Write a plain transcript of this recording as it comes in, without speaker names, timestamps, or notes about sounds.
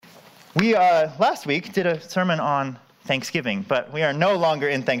We last week did a sermon on Thanksgiving, but we are no longer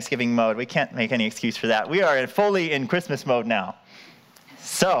in Thanksgiving mode. We can't make any excuse for that. We are fully in Christmas mode now.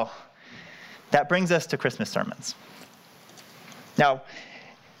 So that brings us to Christmas sermons. Now,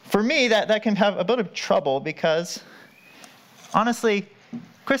 for me, that can have a bit of trouble because, honestly,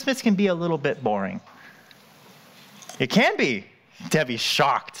 Christmas can be a little bit boring. It can be. Debbie's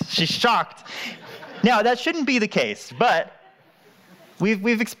shocked. She's shocked. Now, that shouldn't be the case, but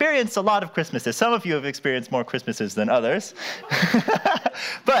we've experienced a lot of Christmases. Some of you have experienced more Christmases than others.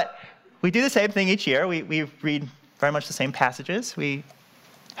 But we do the same thing each year. We read very much the same passages. We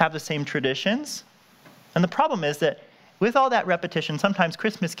have the same traditions. And the problem is that with all that repetition, sometimes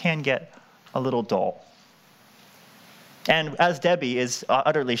Christmas can get a little dull. And as Debbie is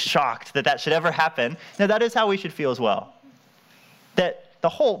utterly shocked that should ever happen, now that is how we should feel as well. That the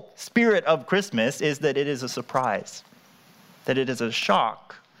whole spirit of Christmas is that it is a surprise, that it is a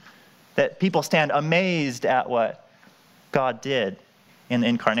shock, that people stand amazed at what God did in the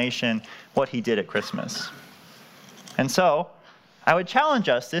incarnation, what he did at Christmas. And so I would challenge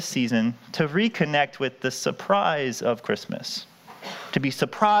us this season to reconnect with the surprise of Christmas, to be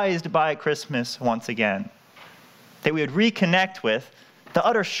surprised by Christmas once again, that we would reconnect with the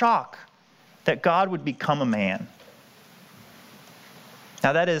utter shock that God would become a man.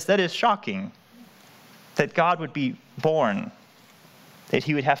 Now that is shocking, that God would be born, that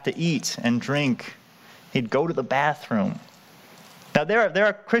he would have to eat and drink, he'd go to the bathroom. Now there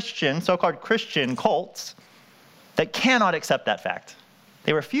are Christian, so-called Christian cults that cannot accept that fact.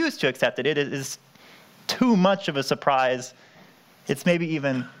 They refuse to accept it. It is too much of a surprise. It's maybe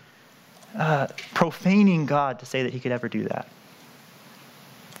even profaning God to say that he could ever do that.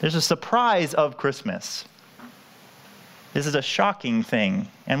 There's a surprise of Christmas. This is a shocking thing,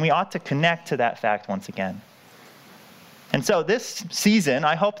 and we ought to connect to that fact once again. And so this season,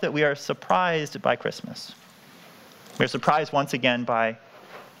 I hope that we are surprised by Christmas. We're surprised once again by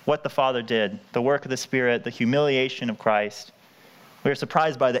what the Father did, the work of the Spirit, the humiliation of Christ. We're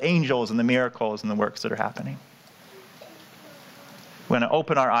surprised by the angels and the miracles and the works that are happening. We're going to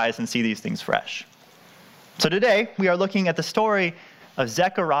open our eyes and see these things fresh. So today, we are looking at the story of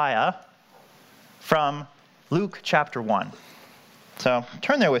Zechariah from Luke chapter 1. So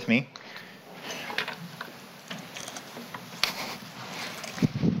turn there with me.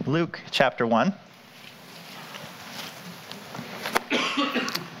 Luke chapter 1.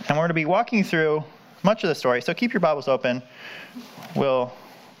 And we're going to be walking through much of the story. So keep your Bibles open. We'll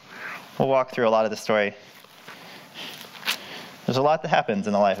walk through a lot of the story. There's a lot that happens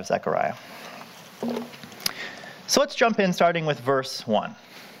in the life of Zechariah. So let's jump in, starting with verse 1.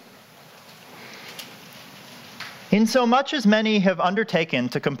 Insomuch as many have undertaken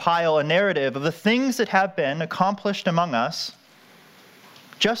to compile a narrative of the things that have been accomplished among us,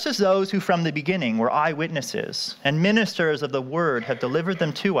 just as those who from the beginning were eyewitnesses and ministers of the word have delivered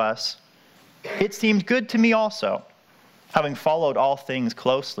them to us, it seemed good to me also, having followed all things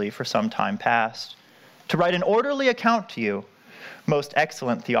closely for some time past, to write an orderly account to you, most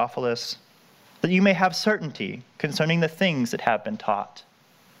excellent Theophilus, that you may have certainty concerning the things that have been taught.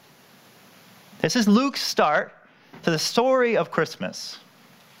 This is Luke's start to the story of Christmas.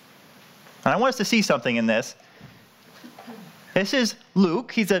 And I want us to see something in this. This is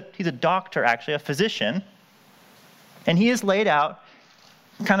Luke. He's a doctor, actually, a physician. And he has laid out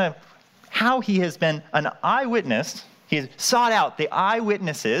kind of how he has been an eyewitness. He has sought out the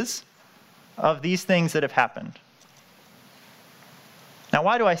eyewitnesses of these things that have happened. Now,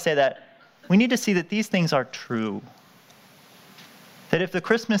 why do I say that? We need to see that these things are true. That if the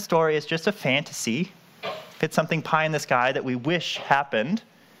Christmas story is just a fantasy, if it's something pie in the sky that we wish happened,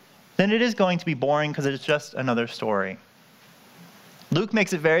 then it is going to be boring because it's just another story. Luke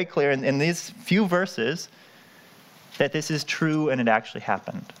makes it very clear in these few verses that this is true and it actually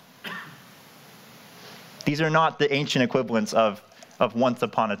happened. These are not the ancient equivalents of once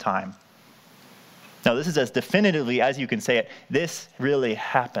upon a time. No, this is as definitively as you can say it. This really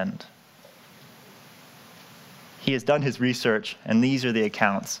happened. He has done his research, and these are the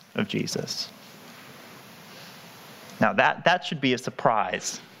accounts of Jesus. Now, that should be a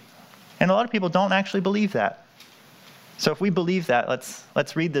surprise. And a lot of people don't actually believe that. So if we believe that,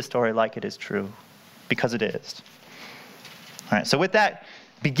 let's read this story like it is true, because it is. All right, so with that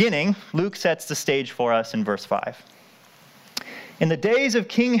beginning, Luke sets the stage for us in verse 5. In the days of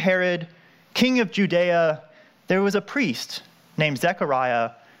King Herod, king of Judea, there was a priest named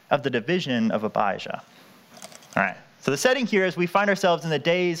Zechariah of the division of Abijah. All right, so the setting here is we find ourselves in the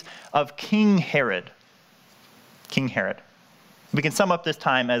days of King Herod. King Herod. We can sum up this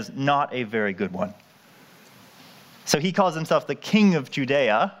time as not a very good one. So he calls himself the king of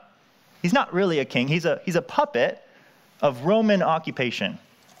Judea, he's not really a king. He's a puppet of Roman occupation.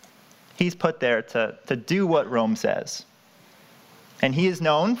 He's put there to do what Rome says. And he is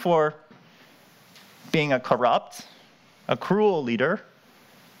known for being a corrupt, a cruel leader.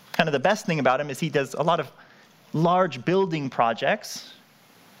 Kind of the best thing about him is he does a lot of large building projects,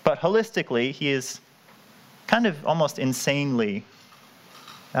 but holistically, he is kind of almost insanely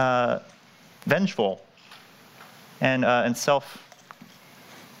vengeful and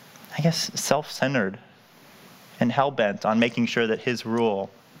self-centered and hell-bent on making sure that his rule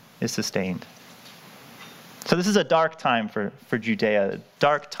is sustained. So this is a dark time for Judea, a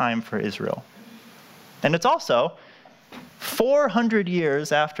dark time for Israel. And it's also 400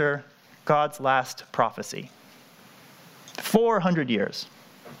 years after God's last prophecy. 400 years.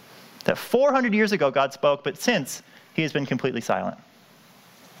 That 400 years ago God spoke, but since he has been completely silent.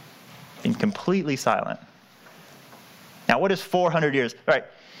 Been completely silent. Now, what is 400 years? All right,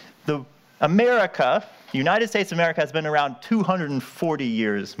 the United States of America has been around 240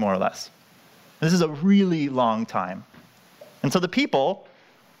 years, more or less. This is a really long time. And so the people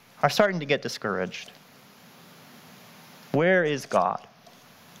are starting to get discouraged. Where is God?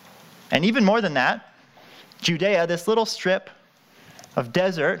 And even more than that, Judea, this little strip of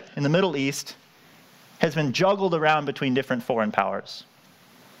desert in the Middle East, has been juggled around between different foreign powers,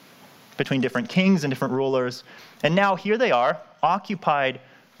 between different kings and different rulers. And now here they are, occupied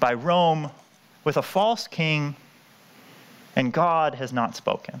by Rome with a false king, and God has not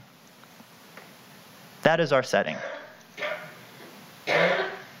spoken. That is our setting.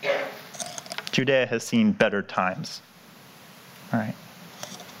 Judea has seen better times. All right.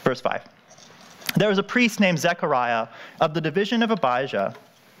 Verse 5. There was a priest named Zechariah of the division of Abijah,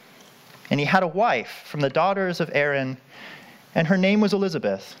 and he had a wife from the daughters of Aaron, and her name was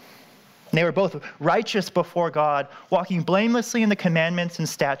Elizabeth. And they were both righteous before God, walking blamelessly in the commandments and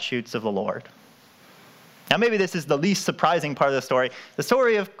statutes of the Lord. Now, maybe this is the least surprising part of the story. The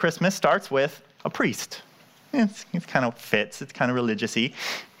story of Christmas starts with a priest. It kind of fits. It's kind of religious-y.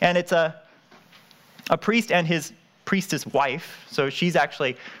 And it's a priest and his priestess wife. So she's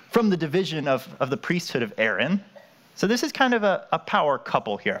actually from the division of the priesthood of Aaron. So this is kind of a power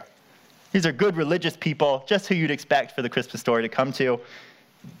couple here. These are good religious people, just who you'd expect for the Christmas story to come to.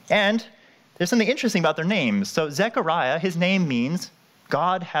 And there's something interesting about their names. So Zechariah, his name means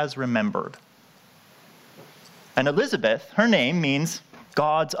God has remembered. And Elizabeth, her name means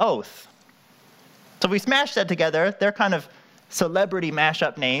God's oath. So if we smash that together, their kind of celebrity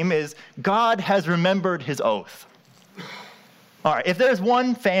mashup name is God has remembered his oath. All right, if there's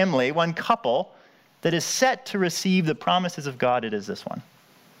one family, one couple that is set to receive the promises of God, it is this one.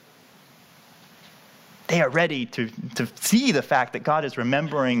 They are ready to see the fact that God is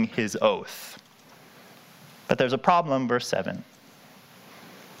remembering his oath. But there's a problem, verse 7.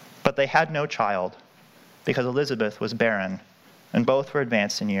 But they had no child, because Elizabeth was barren, and both were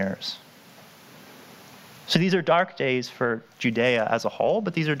advanced in years. So these are dark days for Judea as a whole,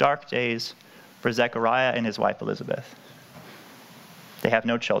 but these are dark days for Zechariah and his wife Elizabeth. They have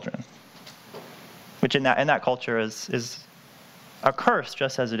no children, which in that culture is a curse,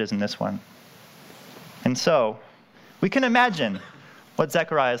 just as it is in this one. And so we can imagine what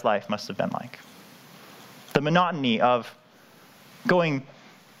Zechariah's life must have been like. The monotony of going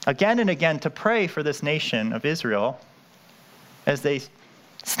again and again to pray for this nation of Israel as they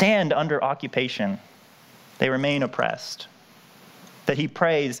stand under occupation. They remain oppressed. That he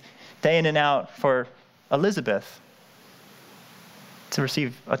prays day in and out for Elizabeth to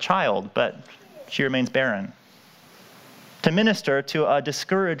receive a child, but she remains barren. To minister to a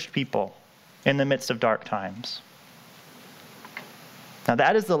discouraged people in the midst of dark times. Now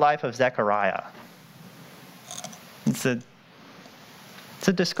that is the life of Zechariah. It's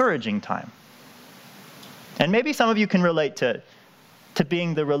a discouraging time. And maybe some of you can relate to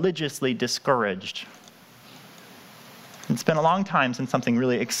being the religiously discouraged. It's been a long time since something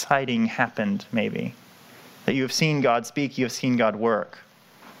really exciting happened, maybe. That you have seen God speak, you have seen God work.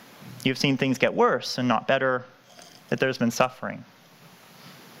 You've seen things get worse and not better, that there's been suffering.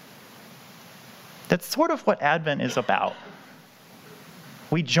 That's sort of what Advent is about.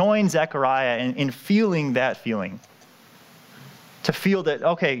 We join Zechariah in feeling that feeling. To feel that,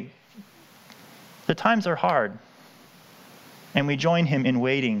 okay, the times are hard. And we join him in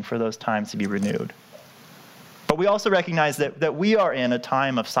waiting for those times to be renewed. But we also recognize that we are in a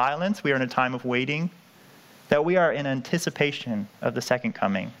time of silence, we are in a time of waiting, that we are in anticipation of the second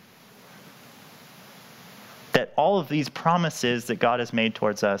coming. That all of these promises that God has made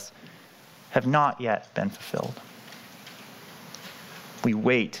towards us have not yet been fulfilled. We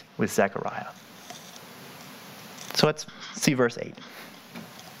wait with Zechariah. So let's see verse 8.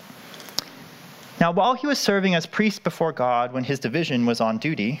 Now, while he was serving as priest before God when his division was on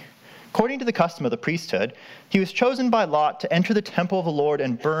duty, according to the custom of the priesthood, he was chosen by lot to enter the temple of the Lord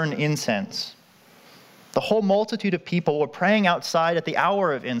and burn incense. The whole multitude of people were praying outside at the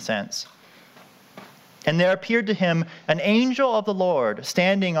hour of incense. And there appeared to him an angel of the Lord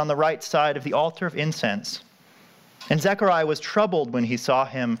standing on the right side of the altar of incense. And Zechariah was troubled when he saw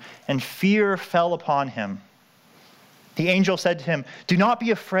him, and fear fell upon him. The angel said to him, "Do not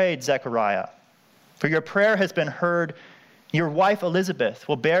be afraid, Zechariah, for your prayer has been heard. Your wife Elizabeth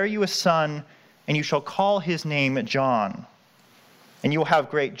will bear you a son, and you shall call his name John. And you will have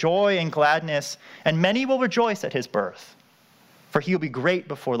great joy and gladness, and many will rejoice at his birth. For he will be great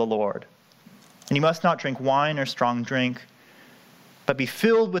before the Lord. And he must not drink wine or strong drink, but be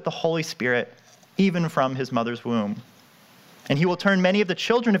filled with the Holy Spirit, even from his mother's womb. And he will turn many of the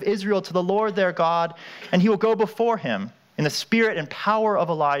children of Israel to the Lord their God, and he will go before him in the spirit and power of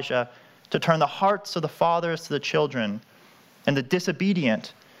Elijah to turn the hearts of the fathers to the children, and the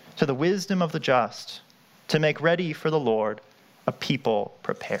disobedient to the wisdom of the just, to make ready for the Lord a people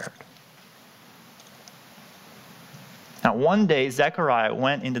prepared." Now, one day, Zechariah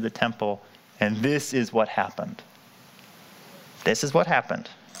went into the temple, and this is what happened. This is what happened.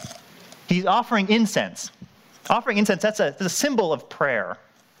 He's offering incense. Offering incense, that's a symbol of prayer.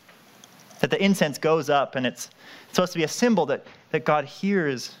 That the incense goes up, and it's supposed to be a symbol that God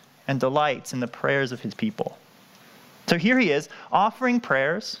hears and delights in the prayers of his people. So here he is, offering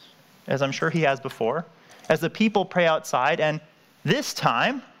prayers, as I'm sure he has before, as the people pray outside, and this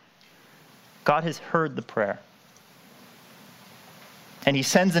time, God has heard the prayer. And he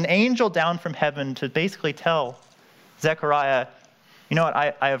sends an angel down from heaven to basically tell Zechariah, you know what,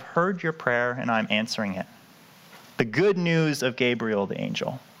 I have heard your prayer and I'm answering it. The good news of Gabriel, the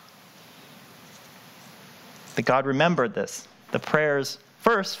angel. That God remembered this, the prayers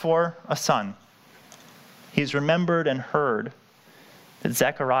first for a son. He's remembered and heard that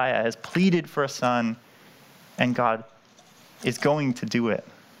Zechariah has pleaded for a son, and God is going to do it.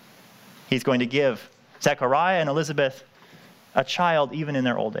 He's going to give Zechariah and Elizabeth a child even in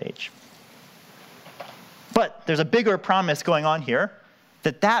their old age. But there's a bigger promise going on here,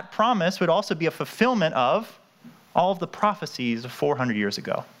 that promise would also be a fulfillment of all of the prophecies of 400 years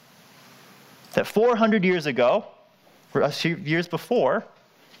ago. That 400 years ago, or a few years before,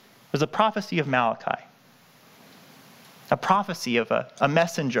 was a prophecy of Malachi. A prophecy of a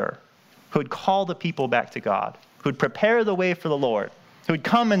messenger who would call the people back to God, who would prepare the way for the Lord, who would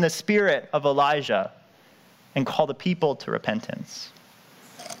come in the spirit of Elijah and call the people to repentance.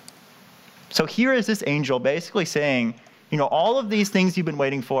 So here is this angel basically saying, you know, all of these things you've been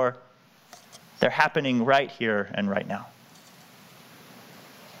waiting for, they're happening right here and right now.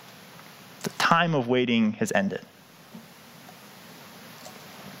 The time of waiting has ended.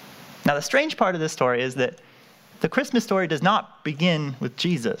 Now, the strange part of this story is that the Christmas story does not begin with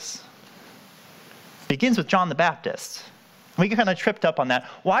Jesus. It begins with John the Baptist. We kind of tripped up on that.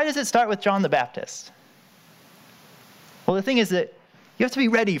 Why does it start with John the Baptist? Well, the thing is that you have to be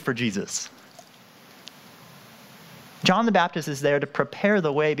ready for Jesus. John the Baptist is there to prepare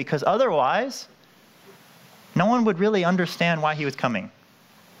the way, because otherwise, no one would really understand why he was coming.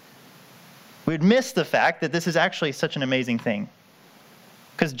 We would miss the fact that this is actually such an amazing thing.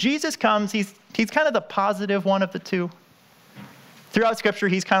 Because Jesus comes, he's kind of the positive one of the two. Throughout Scripture,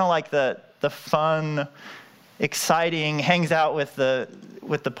 he's kind of like the fun, exciting, hangs out with the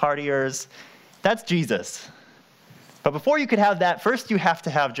partiers. That's Jesus. But before you could have that, first you have to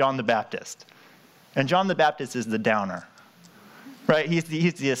have John the Baptist. And John the Baptist is the downer, right? He's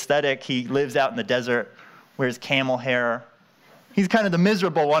the aesthetic. He lives out in the desert, wears camel hair. He's kind of the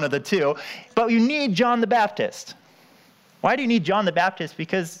miserable one of the two. But you need John the Baptist. Why do you need John the Baptist?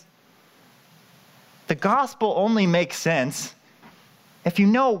 Because the gospel only makes sense if you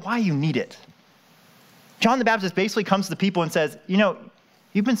know why you need it. John the Baptist basically comes to the people and says, you know,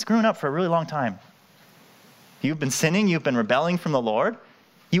 you've been screwing up for a really long time. You've been sinning. You've been rebelling from the Lord.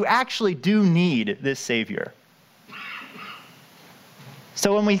 You actually do need this Savior.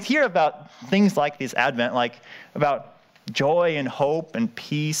 So when we hear about things like this Advent, like about joy and hope and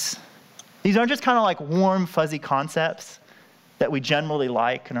peace, these aren't just kind of like warm, fuzzy concepts that we generally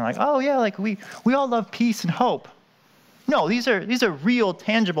like and are like, oh yeah, like we all love peace and hope. No, these are real,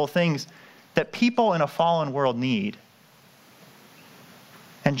 tangible things that people in a fallen world need.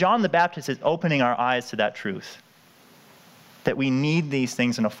 And John the Baptist is opening our eyes to that truth, that we need these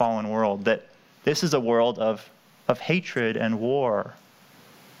things in a fallen world, that this is a world of hatred and war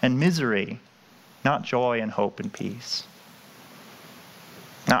and misery, not joy and hope and peace.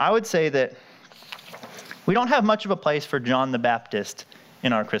 Now, I would say that we don't have much of a place for John the Baptist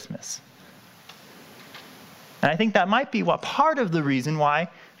in our Christmas. And I think that might be part of the reason why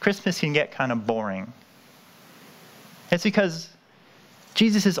Christmas can get kind of boring. It's because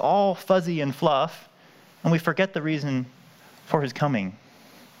Jesus is all fuzzy and fluff, and we forget the reason for his coming,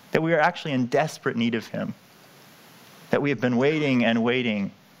 that we are actually in desperate need of him, that we have been waiting and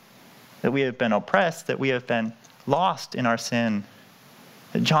waiting, that we have been oppressed, that we have been lost in our sin.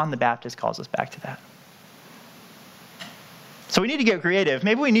 That John the Baptist calls us back to that. So we need to get creative.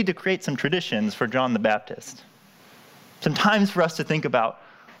 Maybe we need to create some traditions for John the Baptist. Some times for us to think about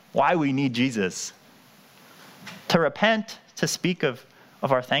why we need Jesus. To repent, to speak of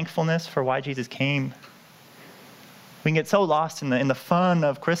our thankfulness for why Jesus came. We can get so lost in the fun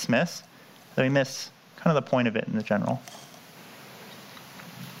of Christmas that we miss kind of the point of it in the general.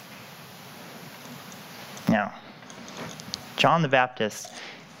 Now, John the Baptist,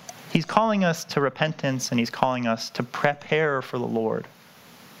 he's calling us to repentance, and he's calling us to prepare for the Lord,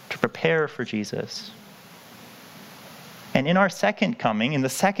 to prepare for Jesus. And in our second coming, in the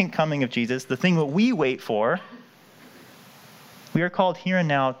second coming of Jesus, the thing that we wait for, we are called here and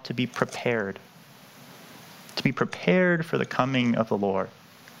now to be prepared for the coming of the Lord.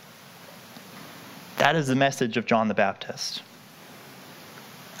 That is the message of John the Baptist.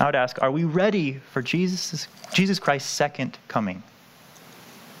 I would ask, are we ready for Jesus Christ's second coming?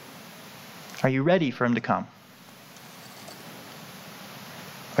 Are you ready for him to come?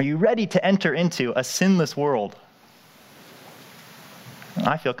 Are you ready to enter into a sinless world?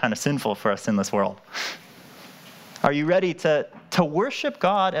 I feel kind of sinful for a sinless world. Are you ready to worship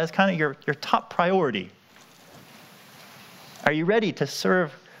God as kind of your top priority? Are you ready to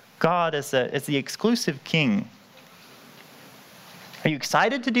serve God as the exclusive king? Are you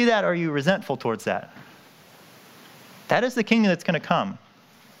excited to do that, or are you resentful towards that? That is the kingdom that's going to come. And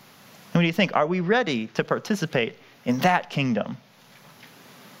what do you think? Are we ready to participate in that kingdom?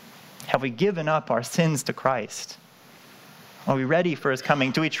 Have we given up our sins to Christ? Are we ready for his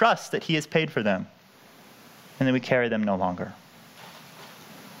coming? Do we trust that he has paid for them? And then we carry them no longer.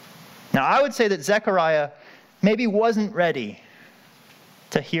 Now, I would say that Zechariah maybe wasn't ready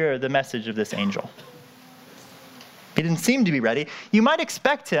to hear the message of this angel. He didn't seem to be ready. You might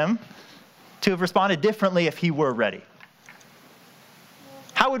expect him to have responded differently if he were ready.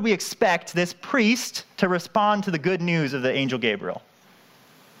 How would we expect this priest to respond to the good news of the angel Gabriel?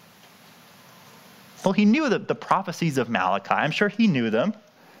 Well, he knew the prophecies of Malachi. I'm sure he knew them.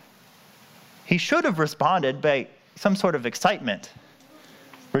 He should have responded by some sort of excitement,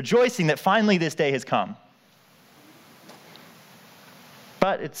 rejoicing that finally this day has come.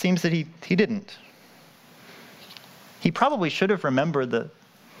 But it seems that he didn't. He probably should have remembered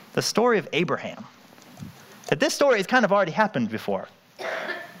the story of Abraham. That this story has kind of already happened before.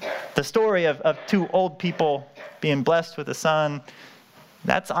 The story of two old people being blessed with a son.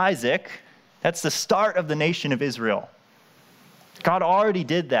 That's Isaac. That's the start of the nation of Israel. God already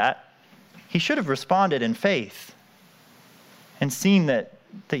did that. He should have responded in faith and seen that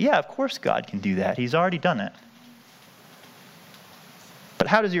yeah, of course God can do that. He's already done it. But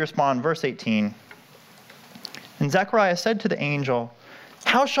how does he respond? Verse 18. And Zechariah said to the angel,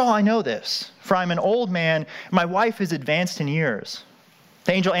 "How shall I know this? For I am an old man, and my wife is advanced in years."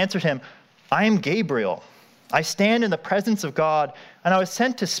 The angel answered him, "I am Gabriel. I stand in the presence of God, and I was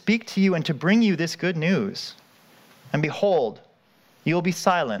sent to speak to you and to bring you this good news. And behold, you will be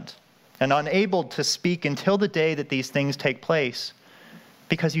silent and unable to speak until the day that these things take place,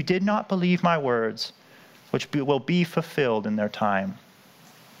 because you did not believe my words, which will be fulfilled in their time."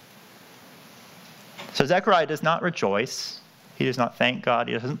 So Zechariah does not rejoice. He does not thank God.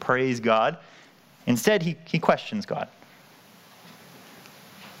 He doesn't praise God. Instead, he questions God.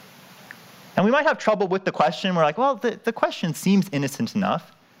 And we might have trouble with the question. We're like, well, the question seems innocent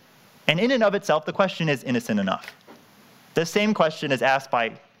enough. And in and of itself, the question is innocent enough. The same question is asked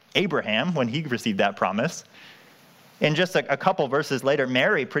by Abraham when he received that promise. And just a couple verses later,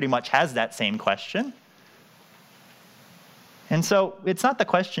 Mary pretty much has that same question. And so it's not the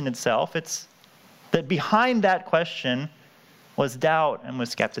question itself. It's that behind that question was doubt and was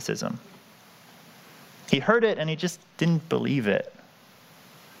skepticism. He heard it and he just didn't believe it.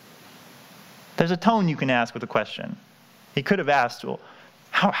 There's a tone you can ask with a question. He could have asked, well,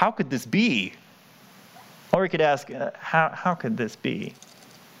 how could this be? Or he could ask, how could this be?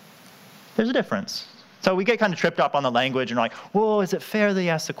 There's a difference. So we get kind of tripped up on the language and we're like, whoa, is it fair that he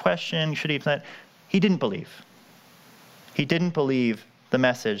asked the question? Should he have said? He didn't believe. He didn't believe the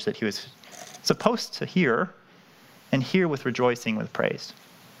message that he was supposed to hear and hear with rejoicing, with praise.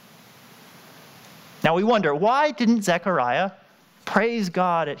 Now we wonder, why didn't Zechariah praise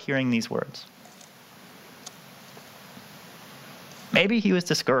God at hearing these words? Maybe he was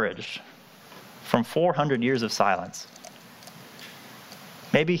discouraged, from 400 years of silence.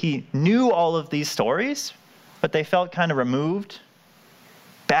 Maybe he knew all of these stories, but they felt kind of removed,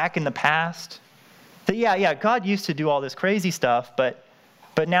 back in the past. That yeah, God used to do all this crazy stuff, but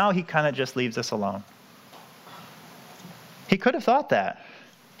now he kind of just leaves us alone. He could have thought that.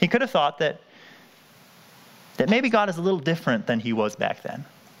 He could have thought that maybe God is a little different than he was back then.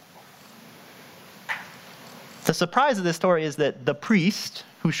 The surprise of this story is that the priest,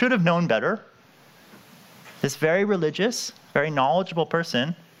 who should have known better, this very religious, very knowledgeable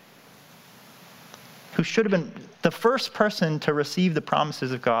person, who should have been the first person to receive the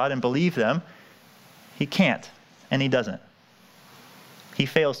promises of God and believe them, he can't, and he doesn't. He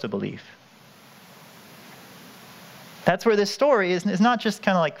fails to believe. That's where this story is not just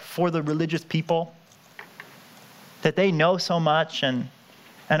kind of like for the religious people, that they know so much, and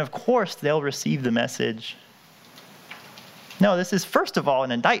of course they'll receive the message. No, this is first of all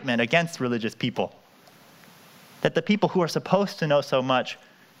an indictment against religious people. That the people who are supposed to know so much,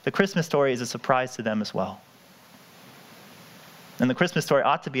 the Christmas story is a surprise to them as well. And the Christmas story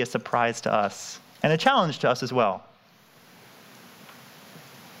ought to be a surprise to us, and a challenge to us as well.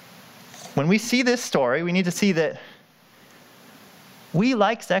 When we see this story, we need to see that we,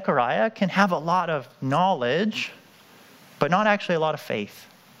 like Zechariah, can have a lot of knowledge, but not actually a lot of faith.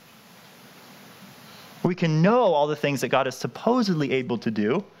 We can know all the things that God is supposedly able to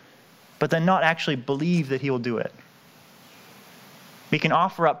do, but then not actually believe that he will do it. We can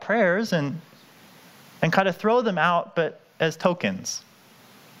offer up prayers and kind of throw them out, but as tokens,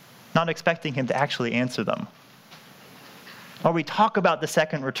 not expecting him to actually answer them. Or we talk about the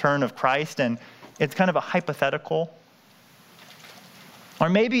second return of Christ, and it's kind of a hypothetical. Or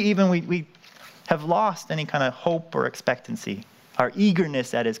maybe even we have lost any kind of hope or expectancy, our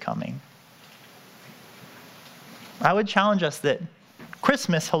eagerness at his coming. I would challenge us that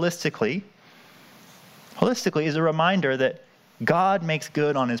Christmas holistically is a reminder that God makes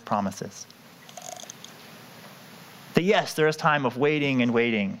good on his promises. That yes, there is time of waiting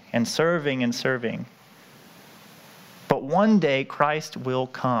and serving. But one day Christ will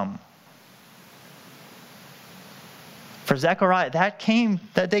come. For Zechariah, that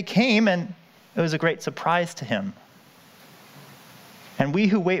day came, and it was a great surprise to him. And we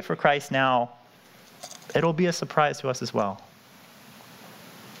who wait for Christ now, it'll be a surprise to us as well.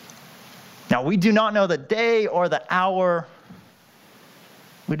 Now, we do not know the day or the hour.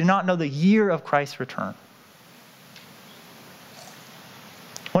 We do not know the year of Christ's return.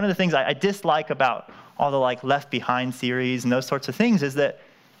 One of the things I dislike about all the Left Behind series and those sorts of things is that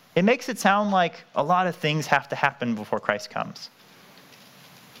it makes it sound like a lot of things have to happen before Christ comes.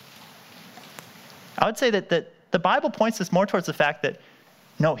 I would say that the Bible points us more towards the fact that,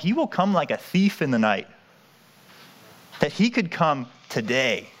 no, he will come like a thief in the night. That he could come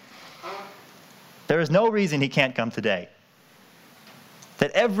today. There is no reason he can't come today.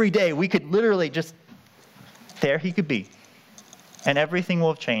 That every day we could literally just, there he could be. And everything will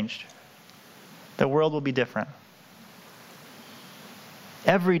have changed. The world will be different.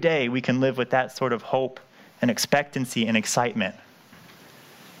 Every day we can live with that sort of hope and expectancy and excitement.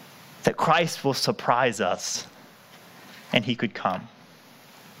 That Christ will surprise us and he could come.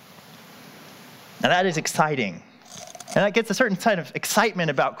 Now that is exciting. And that gets a certain kind of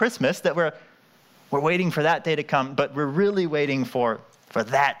excitement about Christmas, that we're waiting for that day to come, but we're really waiting for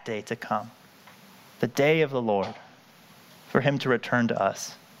that day to come. The day of the Lord. For him to return to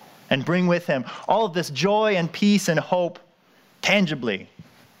us and bring with him all of this joy and peace and hope tangibly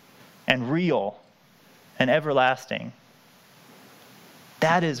and real and everlasting.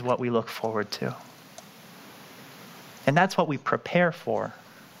 That is what we look forward to. And that's what we prepare for.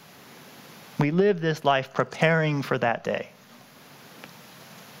 We live this life preparing for that day.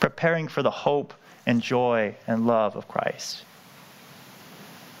 Preparing for the hope and joy and love of Christ.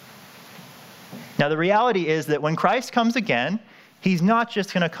 Now, the reality is that when Christ comes again, he's not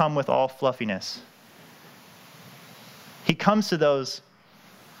just going to come with all fluffiness. He comes to those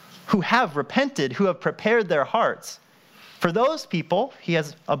who have repented, who have prepared their hearts. For those people, he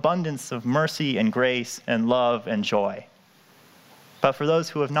has abundance of mercy and grace and love and joy. But for those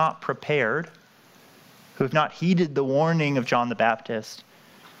who have not prepared, who have not heeded the warning of John the Baptist,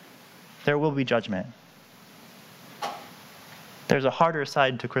 there will be judgment. There's a harder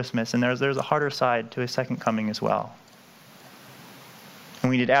side to Christmas, and there's a harder side to his second coming as well. And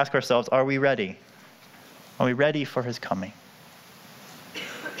we need to ask ourselves, are we ready? Are we ready for his coming?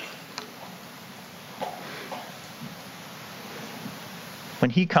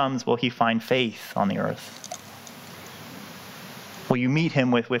 When he comes, will he find faith on the earth? Will you meet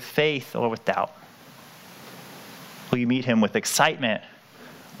him with faith or with doubt? Will you meet him with excitement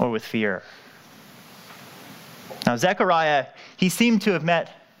or with fear? Now, Zechariah, he seemed to have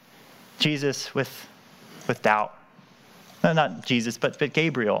met Jesus with doubt. No, not Jesus, but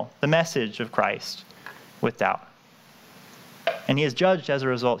Gabriel, the message of Christ, with doubt. And he is judged as a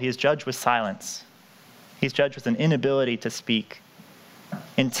result. He is judged with silence. He's judged with an inability to speak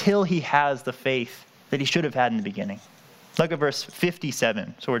until he has the faith that he should have had in the beginning. Look at verse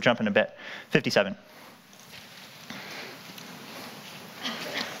 57. So we're jumping a bit. 57.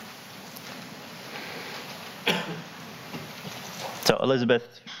 So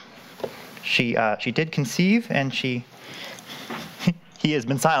Elizabeth, she did conceive, and he has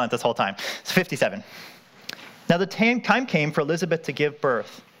been silent this whole time. It's 57. Now the time came for Elizabeth to give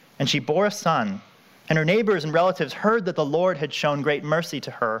birth, and she bore a son. And her neighbors and relatives heard that the Lord had shown great mercy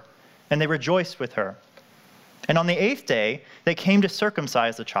to her, and they rejoiced with her. And on the 8th day, they came to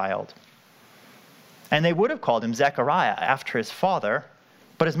circumcise the child. And they would have called him Zechariah after his father,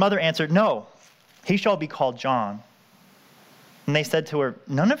 but his mother answered, "No, he shall be called John." And they said to her,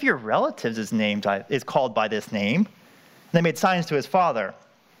 "None of your relatives is called by this name." And they made signs to his father,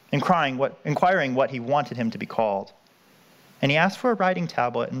 inquiring what he wanted him to be called. And he asked for a writing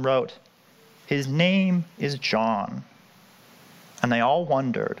tablet and wrote, "His name is John." And they all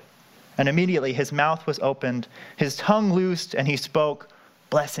wondered. And immediately his mouth was opened, his tongue loosed, and he spoke,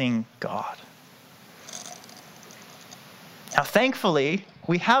 blessing God. Now, thankfully,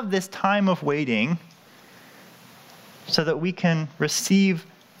 we have this time of waiting so that we can receive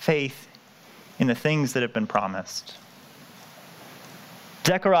faith in the things that have been promised.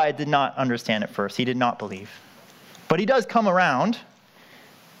 Zechariah did not understand at first. He did not believe. But he does come around.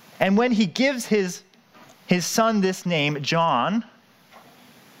 And when he gives his son this name, John,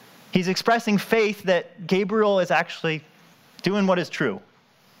 he's expressing faith that Gabriel is actually doing what is true.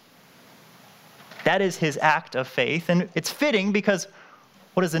 That is his act of faith. And it's fitting because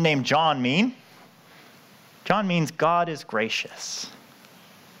what does the name John mean? John means God is gracious.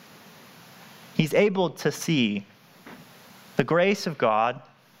 He's able to see the grace of God.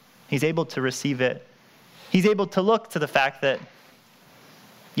 He's able to receive it. He's able to look to the fact that,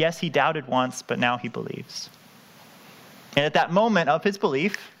 yes, he doubted once, but now he believes. And at that moment of his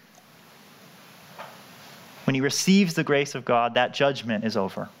belief, when he receives the grace of God, that judgment is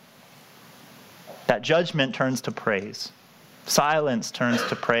over. That judgment turns to praise. Silence turns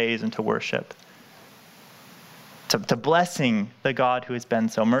to praise and to worship. To blessing the God who has been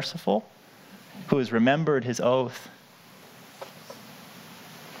so merciful, who has remembered his oath.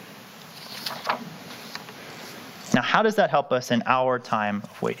 Now, how does that help us in our time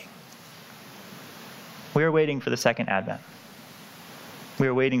of waiting? We are waiting for the second advent. We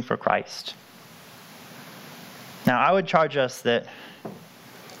are waiting for Christ. Now, I would charge us that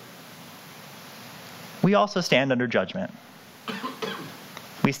we also stand under judgment.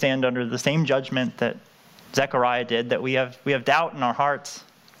 We stand under the same judgment that Zechariah did, that we have doubt in our hearts.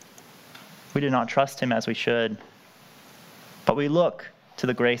 We do not trust him as we should. But we look to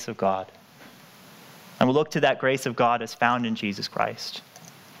the grace of God. And we look to that grace of God as found in Jesus Christ.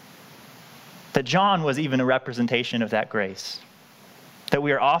 That John was even a representation of that grace. That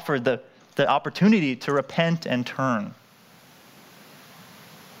we are offered the opportunity to repent and turn.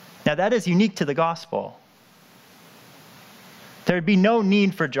 Now that is unique to the gospel. There would be no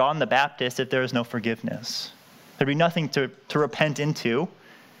need for John the Baptist if there is no forgiveness. There'd be nothing to repent into.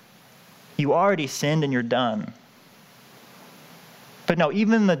 You already sinned and you're done. But no,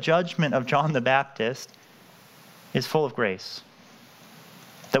 even the judgment of John the Baptist is full of grace.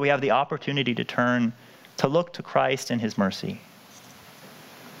 That we have the opportunity to turn, to look to Christ and his mercy.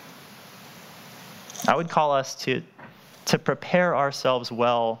 I would call us to prepare ourselves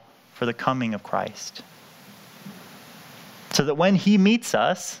well for the coming of Christ. So that when he meets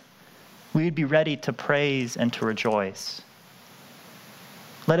us, we would be ready to praise and to rejoice.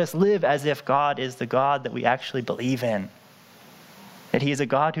 Let us live as if God is the God that we actually believe in. That he is a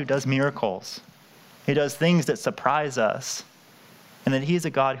God who does miracles. He does things that surprise us. And that he is a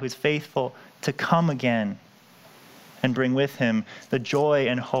God who is faithful to come again and bring with him the joy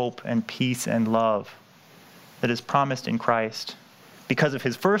and hope and peace and love that is promised in Christ because of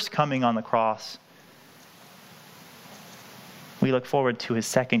his first coming on the cross. We look forward to his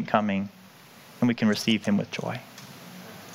second coming, and we can receive him with joy.